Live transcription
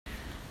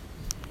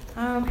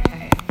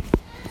Okay.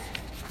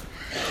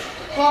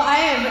 Well, I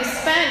have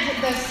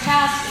spent this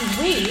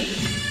past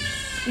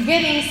week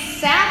getting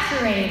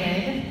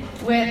saturated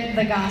with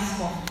the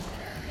gospel.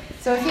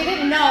 So if you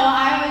didn't know,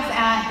 I was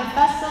at the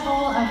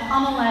Festival of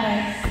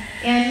Homiletics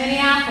in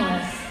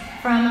Minneapolis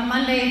from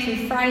Monday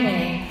through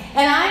Friday.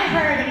 And I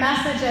heard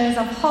messages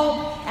of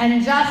hope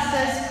and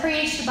justice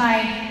preached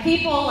by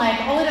people like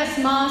Otis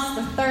Moss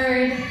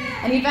III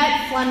and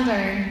Yvette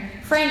Flunder,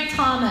 Frank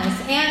Thomas,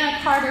 Anna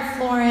Carter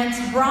Florence,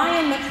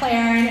 Brian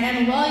McLaren,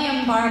 and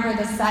William Barber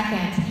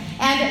II.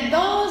 And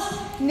those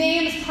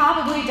names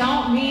probably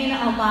don't mean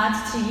a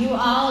lot to you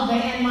all,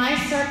 but in my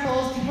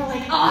circles, people are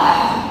like,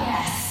 oh,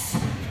 yes,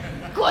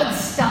 good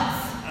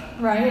stuff,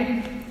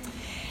 right?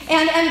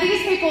 And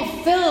these people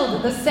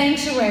filled the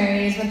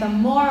sanctuaries with a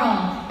moral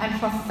and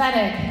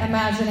prophetic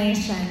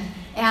imagination,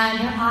 and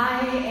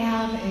I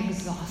am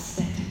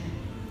exhausted.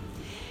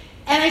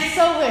 And I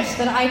so wish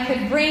that I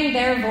could bring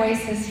their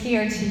voices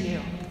here to you,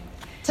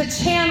 to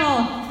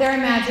channel their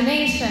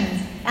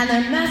imaginations and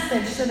their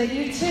message so that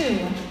you too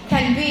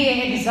can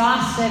be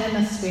exhausted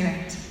in the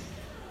spirit.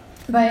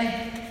 But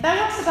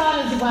that works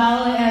about as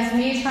well as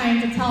me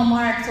trying to tell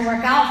Mark to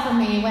work out for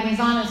me when he's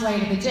on his way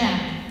to the gym.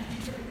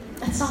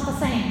 It's not the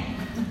same.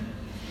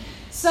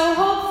 So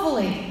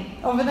hopefully,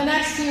 over the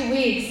next few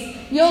weeks,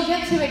 you'll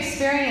get to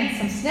experience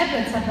some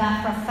snippets of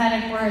that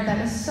prophetic word that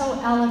was so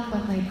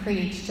eloquently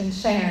preached and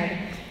shared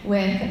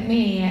with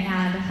me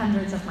and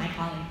hundreds of my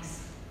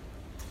colleagues.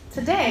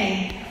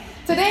 Today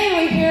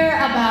we hear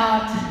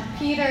about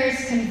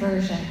Peter's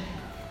conversion.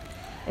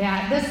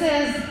 Yeah, this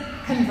is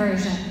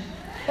conversion.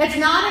 It's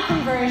not a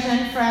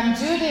conversion from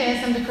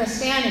Judaism to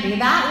Christianity.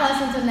 That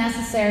wasn't a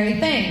necessary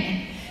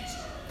thing.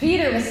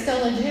 Peter was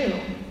still a Jew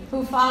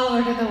who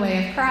followed the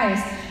way of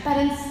Christ, but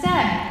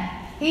instead,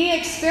 he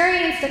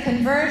experienced a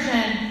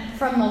conversion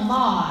from the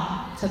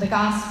law to the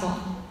gospel,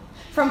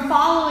 from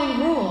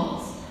following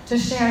rules to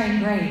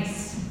sharing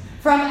grace,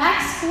 from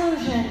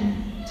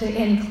exclusion to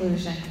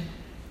inclusion,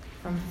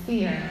 from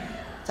fear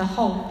to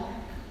hope.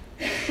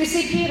 You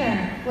see,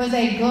 Peter was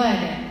a good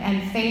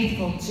and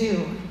faithful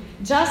Jew,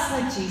 just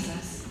like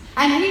Jesus,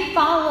 and he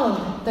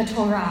followed the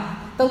Torah,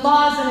 the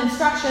laws and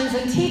instructions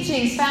and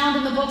teachings found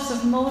in the books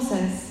of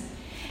Moses.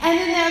 And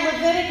in there,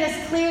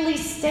 Leviticus clearly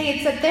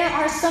states that there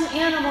are some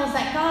animals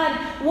that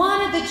God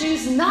wanted the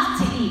Jews not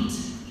to eat,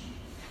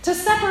 to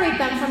separate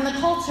them from the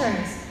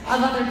cultures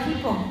of other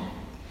people.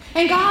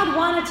 And God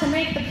wanted to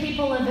make the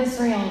people of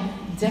Israel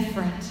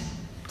different,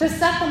 to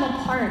set them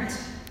apart,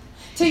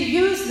 to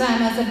use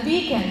them as a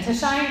beacon to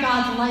shine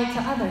God's light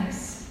to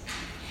others.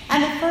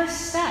 And the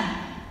first step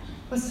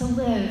was to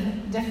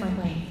live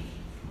differently.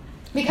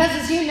 Because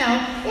as you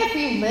know, if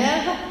you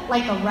live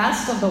like the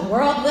rest of the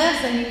world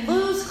lives, then you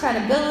lose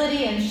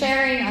credibility in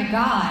sharing a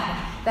God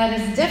that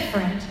is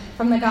different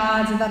from the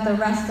gods that the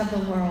rest of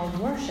the world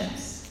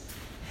worships.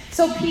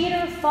 So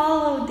Peter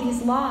followed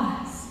these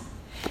laws.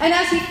 And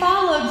as he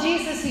followed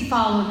Jesus, he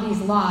followed these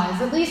laws,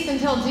 at least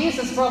until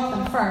Jesus broke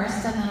them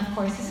first. And then, of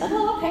course, he said,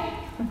 well, okay.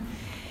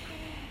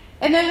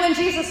 And then when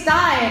Jesus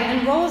died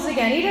and rose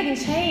again, he didn't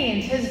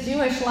change his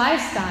Jewish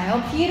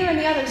lifestyle. Peter and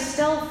the others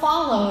still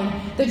followed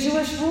the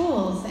Jewish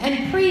rules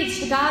and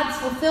preached God's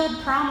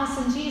fulfilled promise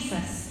in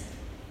Jesus.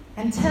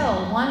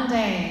 Until one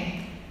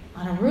day,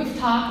 on a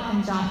rooftop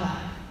in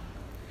Joppa,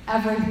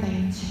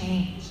 everything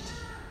changed.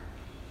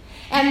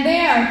 And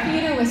there,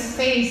 Peter was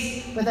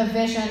faced with a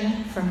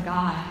vision from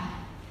God.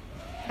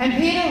 And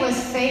Peter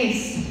was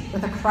faced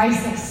with a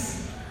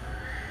crisis.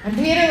 And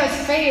Peter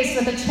was faced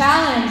with a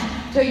challenge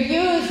to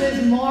use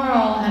his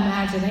moral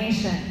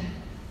imagination.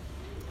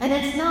 And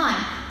it's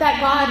not that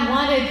God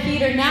wanted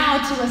Peter now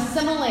to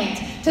assimilate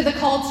to the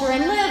culture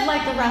and live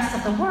like the rest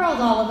of the world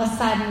all of a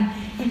sudden.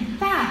 In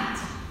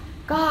fact,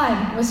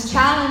 God was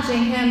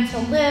challenging him to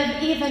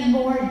live even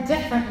more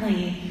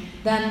differently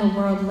than the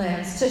world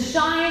lives, to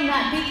shine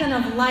that beacon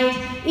of light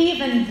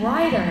even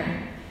brighter,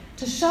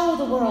 to show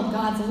the world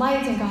God's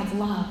light and God's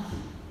love.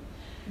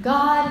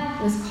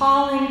 God was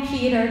calling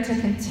Peter to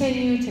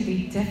continue to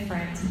be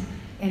different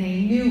in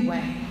a new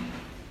way.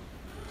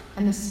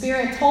 And the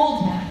Spirit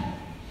told him,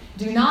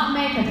 do not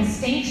make a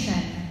distinction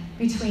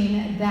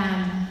between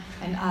them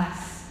and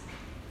us.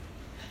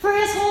 For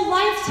his whole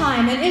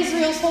lifetime and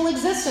Israel's whole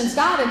existence,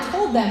 God had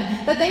told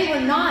them that they were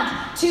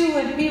not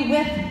to be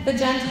with the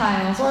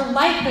Gentiles or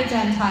like the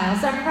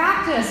Gentiles. Their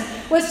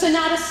practice was to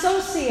not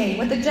associate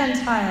with the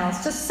Gentiles,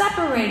 to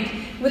separate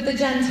with the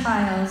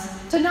Gentiles,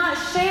 to not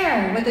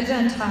share with the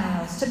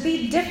Gentiles, to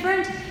be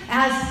different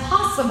as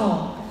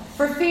possible,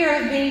 for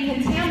fear of being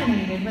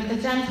contaminated with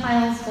the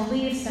Gentiles'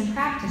 beliefs and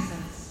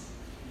practices.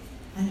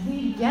 And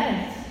we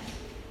get it.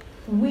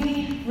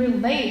 We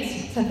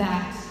relate to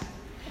that.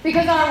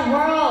 Because our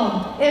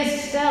world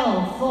is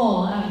still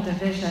full of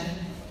division.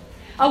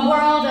 A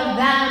world of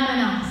them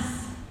and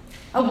us.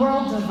 A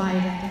world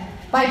divided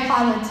by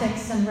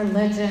politics and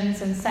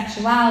religions and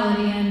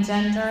sexuality and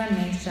gender and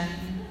nation.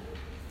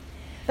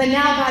 But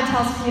now God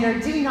tells Peter,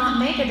 do not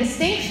make a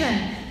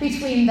distinction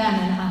between them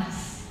and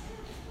us.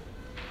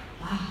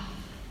 Wow.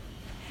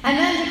 And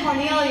then to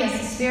Cornelius,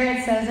 the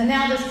Spirit says, and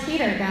now this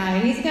Peter guy,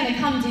 he's going to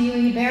come to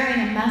you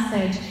bearing a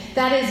message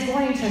that is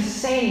going to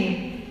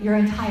save your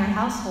entire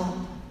household.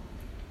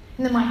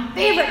 And then my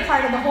favorite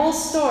part of the whole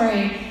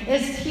story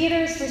is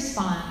Peter's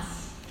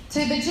response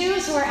to the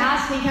Jews who are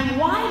asking him,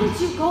 why did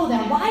you go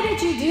there? Why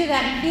did you do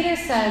that? And Peter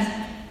says,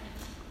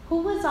 who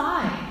was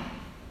I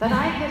that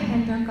I could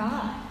hinder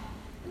God?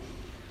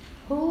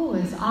 Who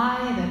was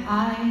I that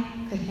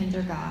I could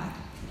hinder God?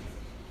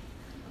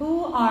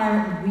 Who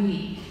are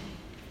we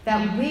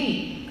that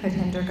we could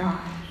hinder God?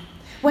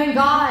 When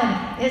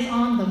God is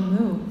on the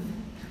move,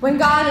 when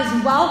God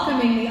is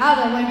welcoming the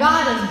other, when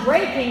God is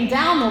breaking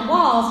down the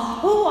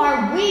walls, who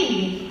are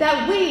we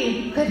that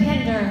we could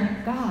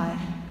hinder God?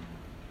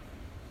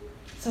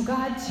 So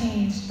God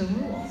changed the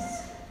rules.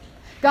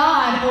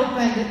 God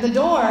opened the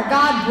door.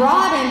 God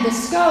broadened the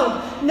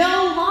scope.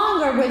 No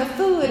longer were the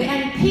food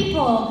and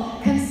people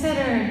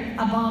considered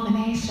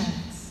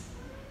abominations.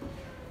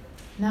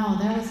 No,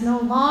 there was no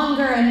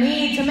longer a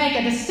need to make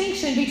a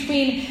distinction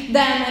between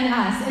them and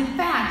us. In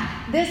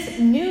fact, this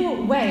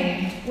new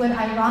way would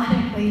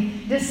ironically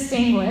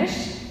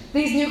distinguish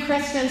these new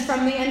Christians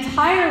from the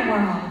entire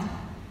world.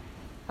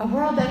 A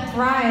world that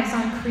thrives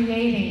on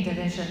creating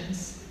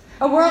divisions.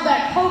 A world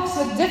that copes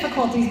with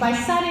difficulties by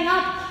setting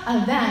up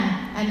a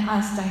them and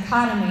us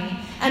dichotomy.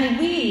 And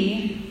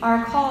we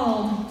are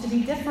called to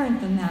be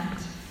different than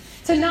that.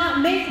 To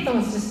not make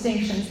those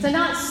distinctions, to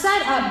not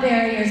set up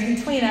barriers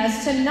between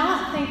us, to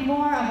not think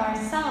more of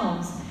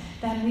ourselves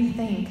than we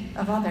think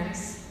of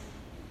others.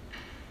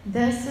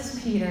 This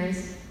is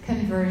Peter's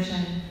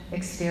conversion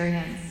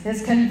experience,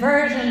 his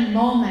conversion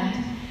moment.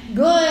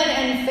 Good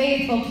and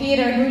faithful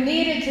Peter, who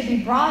needed to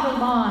be brought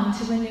along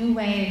to a new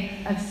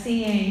way of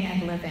seeing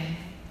and living.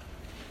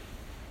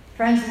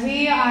 Friends,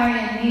 we are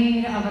in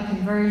need of a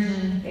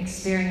conversion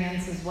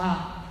experience as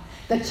well.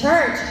 The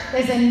church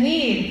is in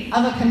need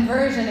of a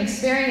conversion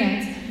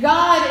experience.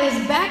 God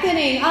is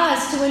beckoning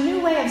us to a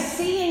new way of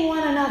seeing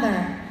one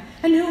another,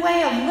 a new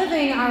way of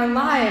living our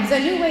lives, a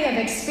new way of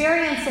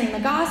experiencing the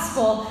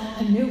gospel,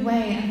 a new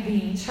way of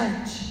being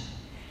church.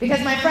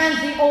 Because, my friends,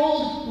 the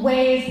old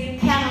ways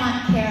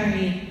cannot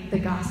carry the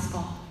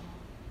gospel.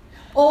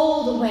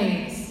 Old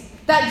ways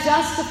that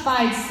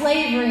justified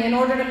slavery in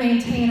order to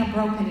maintain a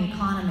broken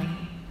economy.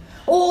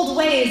 Old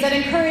ways that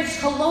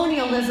encouraged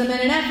colonialism in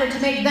an effort to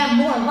make them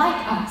more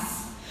like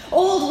us.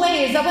 Old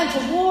ways that went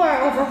to war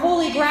over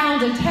holy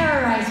ground and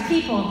terrorized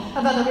people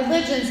of other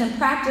religions and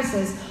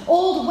practices.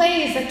 Old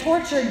ways that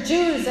tortured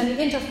Jews and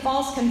into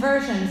false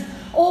conversions.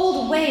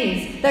 Old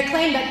ways that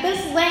claimed that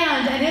this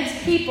land and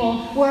its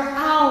people were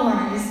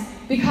ours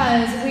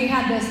because we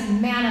had this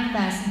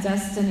manifest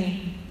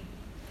destiny.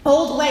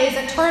 Old ways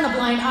that turn a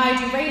blind eye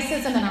to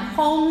racism in our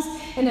homes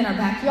and in our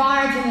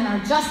backyards and in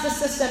our justice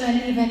system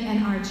and even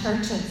in our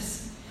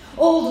churches.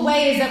 Old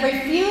ways that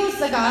refuse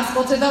the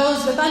gospel to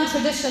those with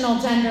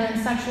untraditional gender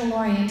and sexual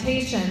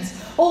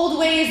orientations. Old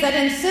ways that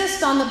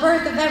insist on the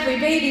birth of every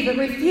baby but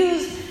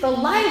refuse the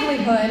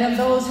livelihood of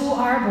those who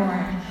are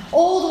born.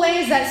 Old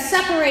ways that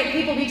separate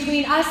people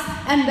between us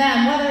and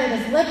them, whether it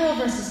is liberal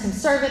versus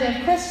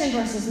conservative, Christian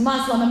versus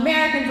Muslim,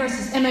 American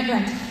versus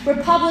immigrant,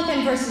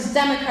 Republican versus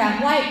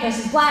Democrat, white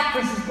versus black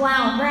versus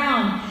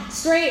brown,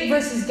 straight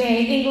versus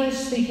gay, English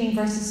speaking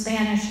versus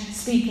Spanish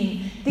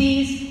speaking.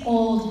 These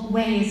old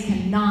ways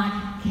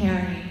cannot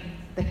carry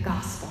the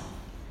gospel.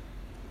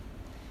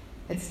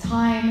 It's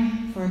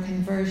time for a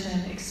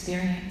conversion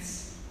experience.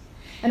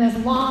 And as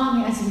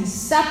long as we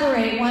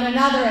separate one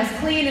another as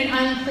clean and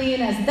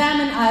unclean, as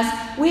them and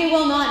us, we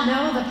will not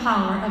know the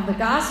power of the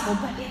gospel,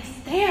 but it's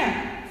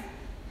there.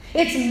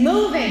 It's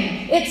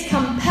moving. It's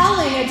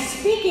compelling. It's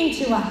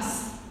speaking to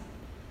us.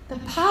 The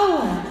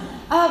power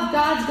of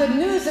God's good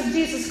news of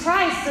Jesus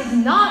Christ does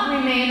not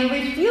remain or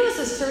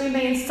refuses to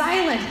remain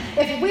silent.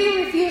 If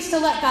we refuse to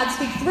let God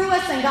speak through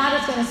us, then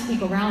God is going to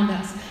speak around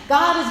us.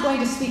 God is going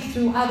to speak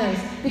through others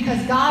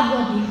because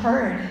God will be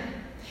heard.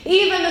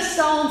 Even the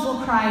stones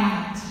will cry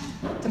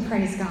out to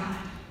praise God.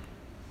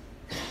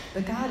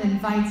 But God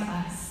invites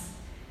us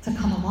to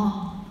come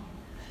along,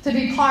 to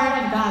be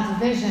part of God's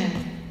vision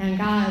and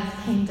God's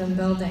kingdom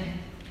building.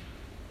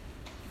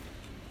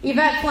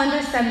 Yvette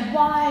Flinders said,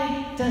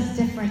 why does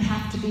different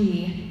have to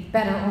be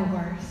better or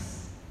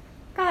worse?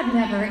 God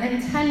never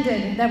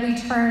intended that we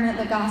turn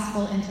the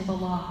gospel into the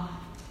law.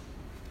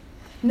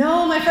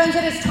 No, my friends,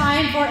 it is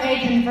time for a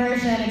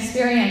conversion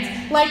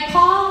experience. Like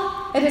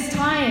Paul, it is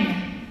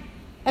time.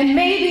 And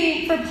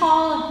maybe for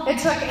Paul, it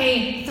took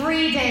a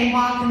 3-day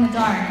walk in the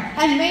dark.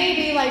 And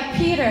maybe, like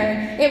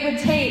Peter, it would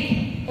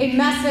take a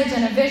message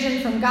and a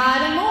vision from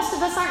God. And most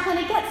of us aren't going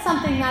to get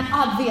something that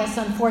obvious,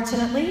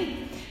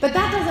 unfortunately. But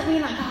that doesn't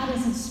mean that God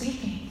isn't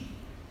speaking,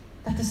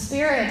 that the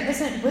Spirit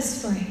isn't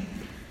whispering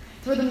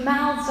through the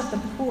mouths of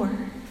the poor,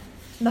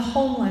 the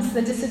homeless,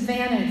 the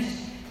disadvantaged,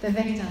 the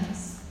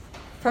victims,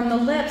 from the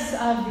lips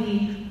of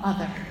the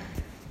other.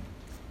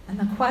 And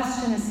the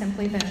question is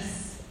simply this.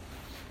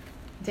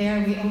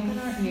 Dare we open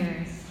our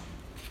ears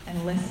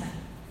and listen?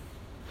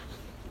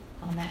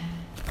 Amen.